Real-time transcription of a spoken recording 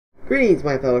Greetings,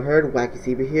 my fellow herd,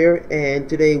 Wacky here, and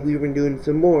today we've been doing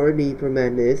some more Need for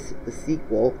Madness, the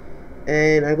sequel.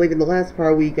 And I believe in the last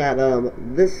part we got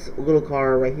this little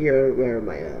car right here, where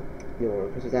my where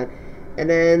Chris at. And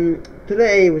then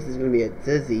today, which is going to be a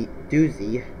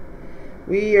doozy,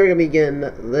 we are going to be getting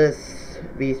this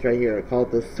beast right here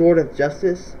called the Sword of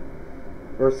Justice,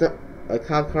 or a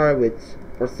cop car which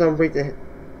for some reason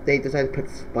they decided to put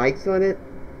spikes on it.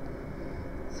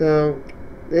 So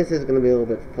this is going to be a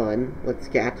little bit fun. Let's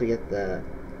actually get the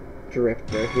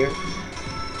drifter here.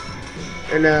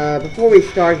 And before we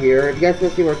start here, if you guys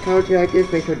want to see more content like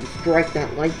this, make sure to strike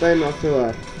that like button.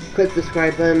 Also, click the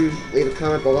subscribe button, leave a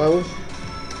comment below.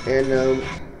 And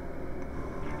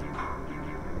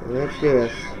let's do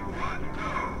this.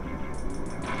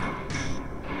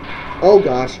 Oh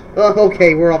gosh. Oh,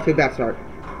 okay, we're off to a bad start.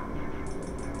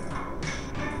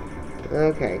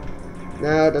 Okay.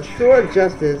 Now, the Sword of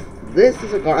Justice. This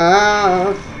is a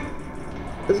car.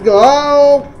 Let's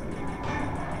go.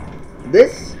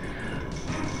 This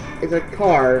is a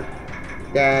car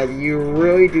that you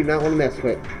really do not want to mess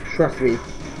with. Trust me.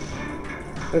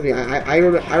 I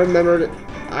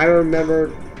remember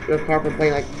the car from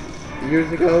playing like years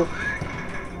ago,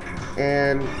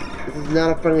 and this is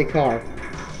not a friendly car.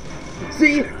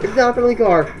 See, it's not a friendly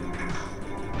car.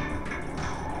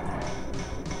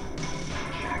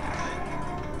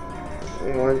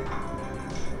 Hang on.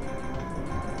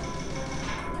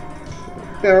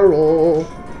 Barrel.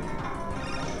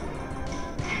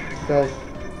 So.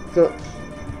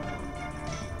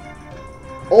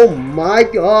 Oh my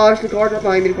gosh! The cars are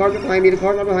behind me. The cars are behind me. The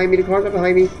cars are behind me. The cars are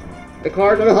behind me. The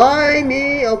cars are behind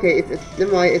me. Okay, it's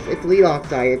never mind. It's lead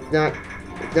oxide. It's not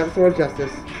a Sword of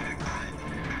Justice.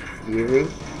 Excuse me.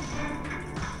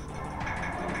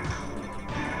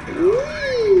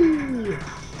 Whee!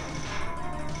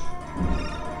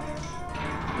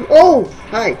 Oh!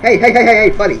 Hi! Hey,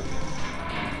 buddy!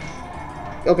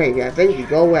 Okay, yeah, thank you,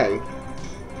 go away.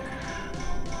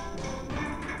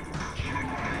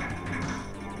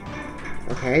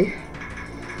 Okay.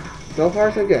 So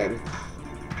far, so good.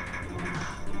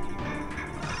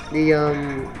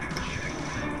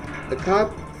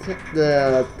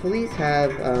 The police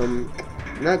have,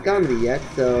 not gotten me yet,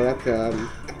 so that's a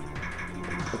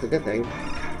good thing.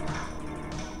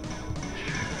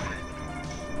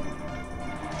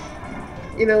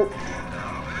 You know,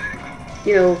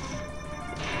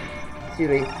 excuse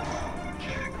me.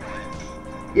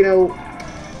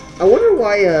 I wonder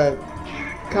why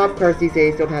cop cars these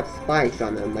days don't have spikes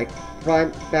on them, like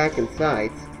front, back, and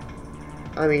sides.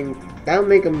 I mean, that would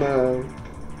make them more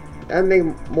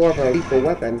of a lethal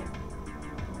weapon.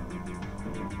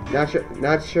 Not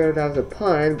sure if that was a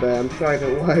pun, but I'm sorry if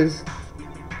it was.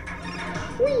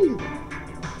 Whee!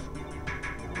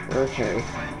 Okay.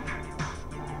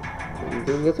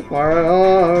 Doing this apart.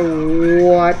 Oh,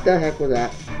 what the heck was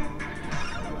that?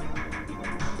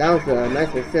 That was a nice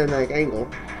cinematic angle.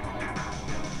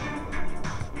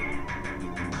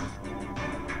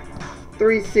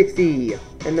 360,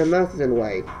 and the mouse is in the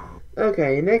way.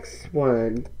 Okay, next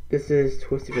one. This is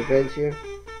Twisted Revenge here.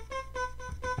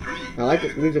 I like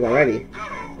this music already.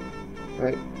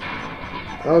 Alright.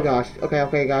 Oh gosh.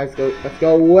 Okay, guys, let's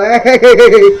go away.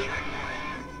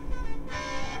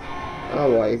 Oh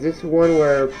boy, is this one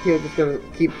where people just gonna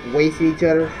keep wasting each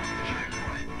other?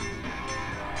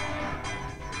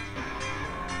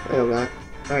 I don't know.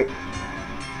 Alright.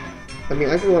 I mean,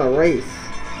 I just want to race.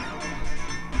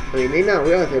 I mean, they may not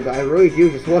realize it, but I really do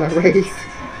just want to race.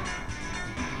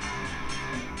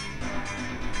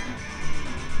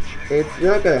 It's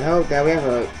not gonna help that we have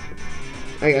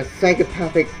a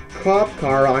psychopathic cop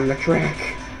car on the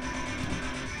track.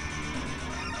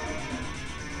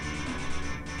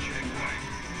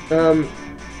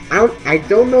 I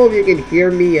don't know if you can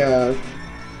hear me, I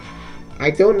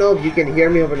don't know if you can hear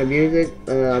me over the music.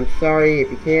 I'm sorry if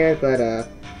you can't, but,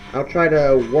 I'll try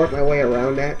to work my way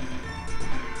around that.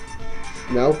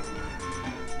 No.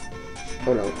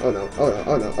 Oh no, oh no, oh no,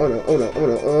 oh no, oh no, oh no, oh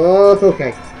no, oh,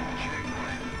 okay.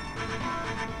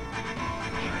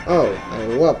 Oh, I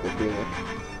love this music.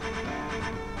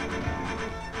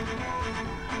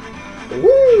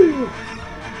 Woo!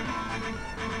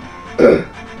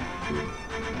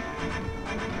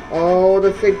 Oh,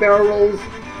 the sick barrel rolls.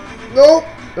 Nope!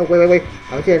 No, wait. I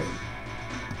have a chance.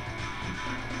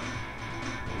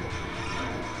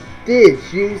 Did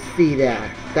you see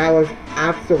that? That was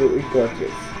absolutely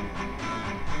gorgeous.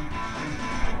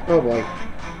 Oh boy.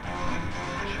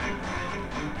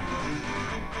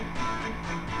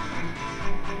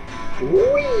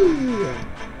 Whee!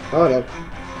 Oh no.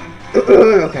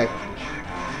 Okay.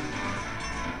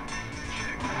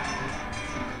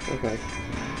 Okay.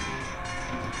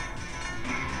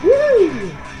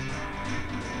 Woo!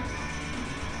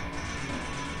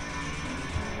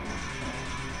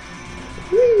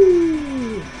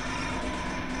 Whee!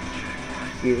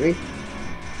 Excuse me.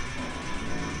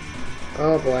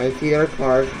 Oh boy, I see our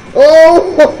cars.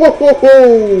 Oh! Ho, ho, ho,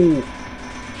 ho!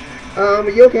 Are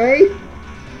you okay?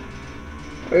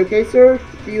 Are you okay, sir?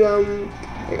 Do you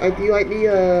do you like need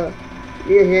a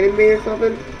hand in me or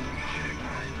something?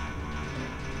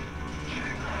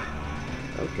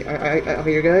 Okay,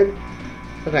 okay, you're good?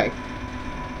 Okay.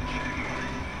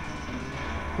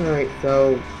 Alright,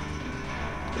 so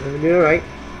I'm doing alright.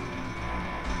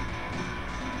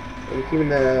 I'm keeping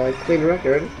the clean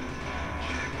record.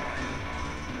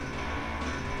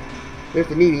 There's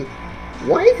the Nemi.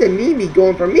 Why is the Nemi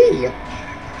going for me?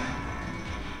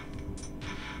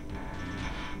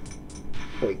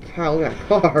 Holy cow, look at that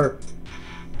car.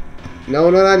 No,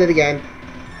 not it again.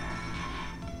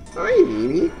 Bye,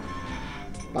 Nemi.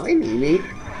 Bye, Nemi.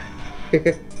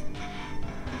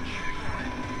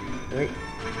 Right.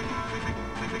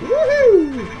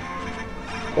 Woohoo!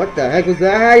 What the heck was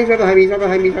that? He's right behind me, he's right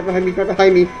behind me, he's right behind me, he's right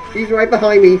behind me. He's right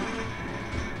behind me.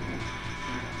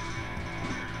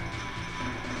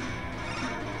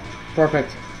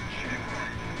 Perfect.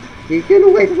 Keep getting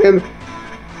away from him.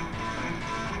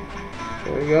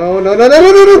 There we go. No, no, no,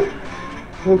 no, no,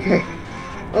 no! Okay.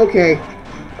 Okay.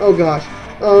 Oh gosh.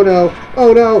 Oh no.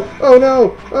 Oh no. Oh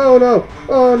no. Oh no.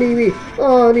 Oh, Nemi.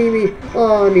 Oh, Nemi.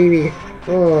 Oh, Nemi.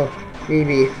 Oh,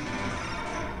 Nemi.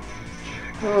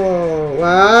 Oh,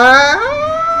 wow.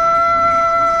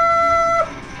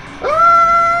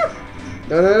 Ah!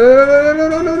 No, no, no, no,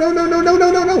 no, no, no, no, no, no,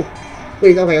 no, no, no.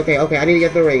 Please, okay. I need to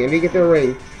get to the ring. I need to get to the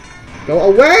ring. Go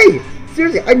away!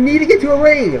 Seriously, I need to get to a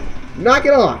ring. Knock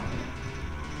it off.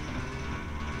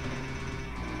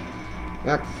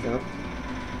 That's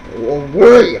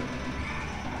away.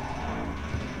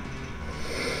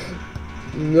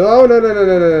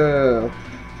 No.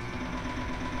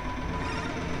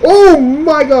 Oh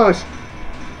my gosh!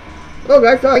 Oh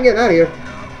guys, I'm getting out of here.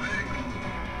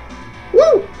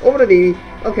 Woo! Over to Nemi.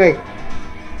 Okay.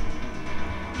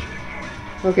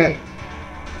 Okay.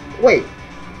 Wait.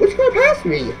 Which car passed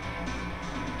me?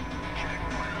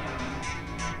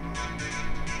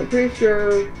 I'm pretty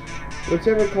sure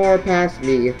whichever car passed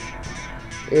me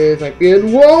is like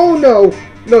being. Whoa, no!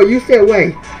 No, you stay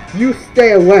away. You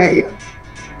stay away.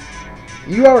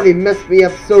 You already messed me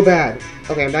up so bad.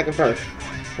 Okay, I'm back in first.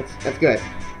 That's good.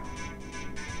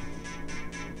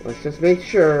 Let's just make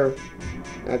sure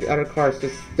that the other cars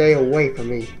just stay away from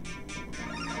me.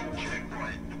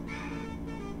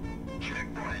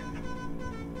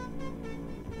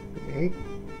 Okay.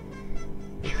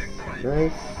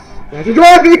 Nice. I have to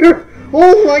drive here!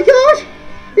 Oh my gosh!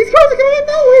 These cars are coming out of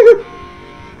nowhere!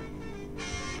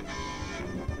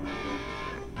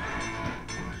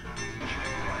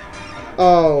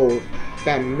 Oh,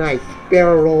 that nice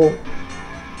barrel roll.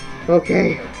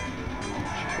 Okay.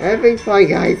 Everything's fine,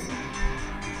 guys.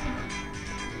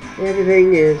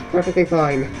 Everything is perfectly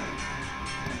fine.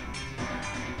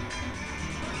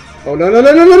 Oh,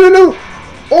 no.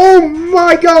 Oh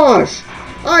my gosh!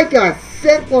 I got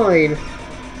scent line.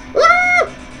 Ah!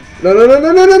 No.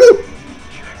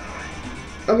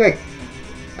 Okay.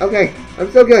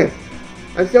 I'm so good.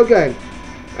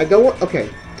 I don't want. Okay.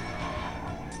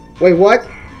 Wait, what?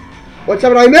 What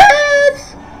time did I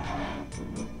miss?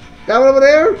 That one over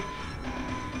there?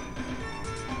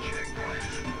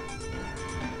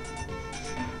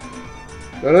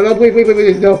 No,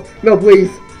 please, no,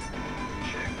 please.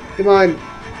 Come on.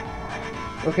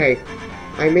 Okay.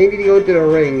 I may need to go to the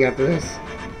ring after this.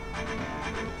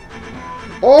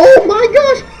 Oh my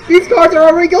gosh! These cars are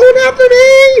already going after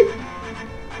me!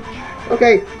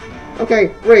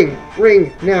 Okay,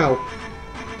 ring, now.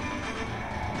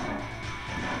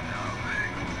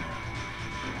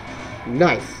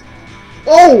 Nice.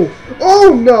 Oh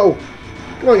no!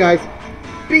 Come on, guys.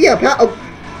 Be up,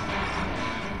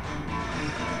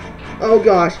 oh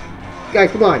gosh.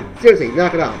 Guys, come on. Seriously,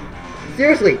 knock it off.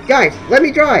 Seriously, guys, let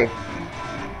me drive.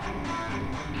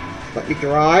 Let me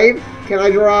drive. Can I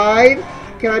drive?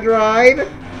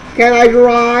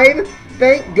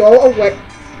 Thank go away.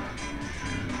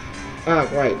 Oh,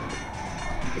 right.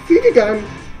 See what you done?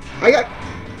 I got.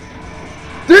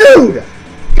 Dude!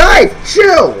 Guys,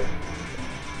 chill!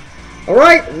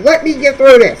 Alright, let me get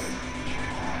through this.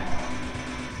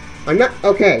 I'm not.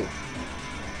 Okay.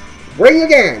 Ring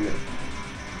again.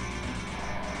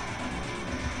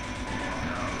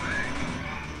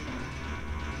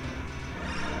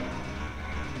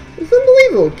 It's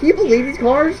unbelievable. Can you believe these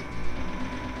cars?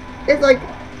 It's like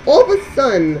all of a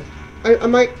sudden,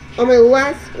 on my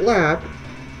last lap,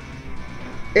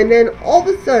 And then all of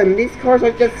a sudden, these cars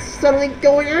are just suddenly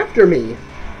going after me.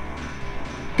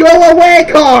 Go away,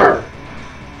 car!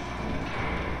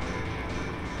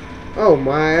 Oh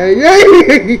my...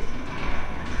 Yay!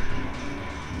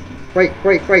 Right.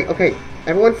 Okay,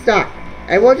 everyone stop.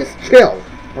 Everyone just chill.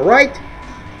 Alright?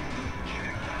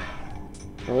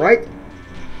 Alright?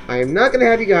 I am not gonna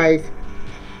have you guys.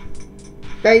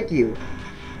 Thank you.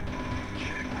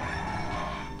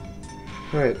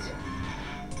 Alright.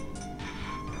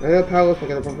 I know powerless,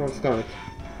 we're gonna start.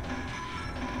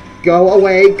 Go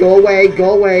away, go away,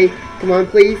 go away. Come on,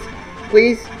 please.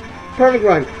 Please. Perfect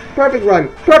run. Perfect run.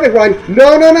 Perfect run.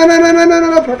 No.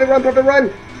 Perfect run, perfect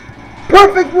run.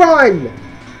 Perfect run!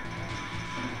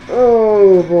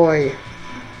 Oh boy.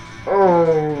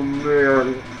 Oh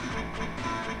man.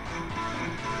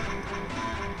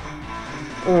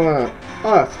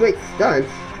 Sweet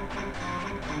stunts.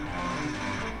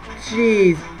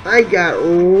 Jeez, I got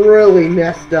really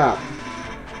messed up.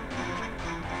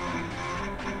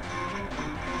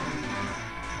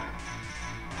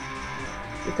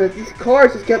 It's like these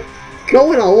cars just kept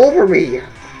going all over me.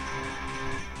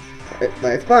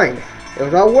 But it's fine. It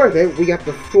was all worth it. We got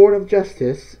the Sword of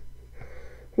Justice,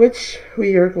 which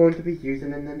we are going to be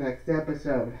using in the next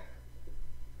episode.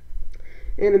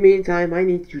 In the meantime, I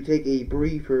need to take a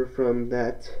breather from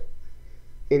that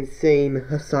insane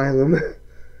asylum.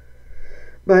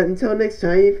 But until next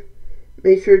time,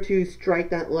 make sure to strike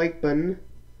that like button.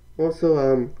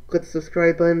 Also, click the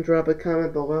subscribe button, drop a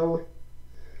comment below.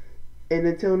 And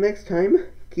until next time,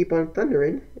 keep on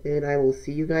thundering, and I will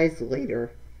see you guys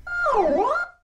later.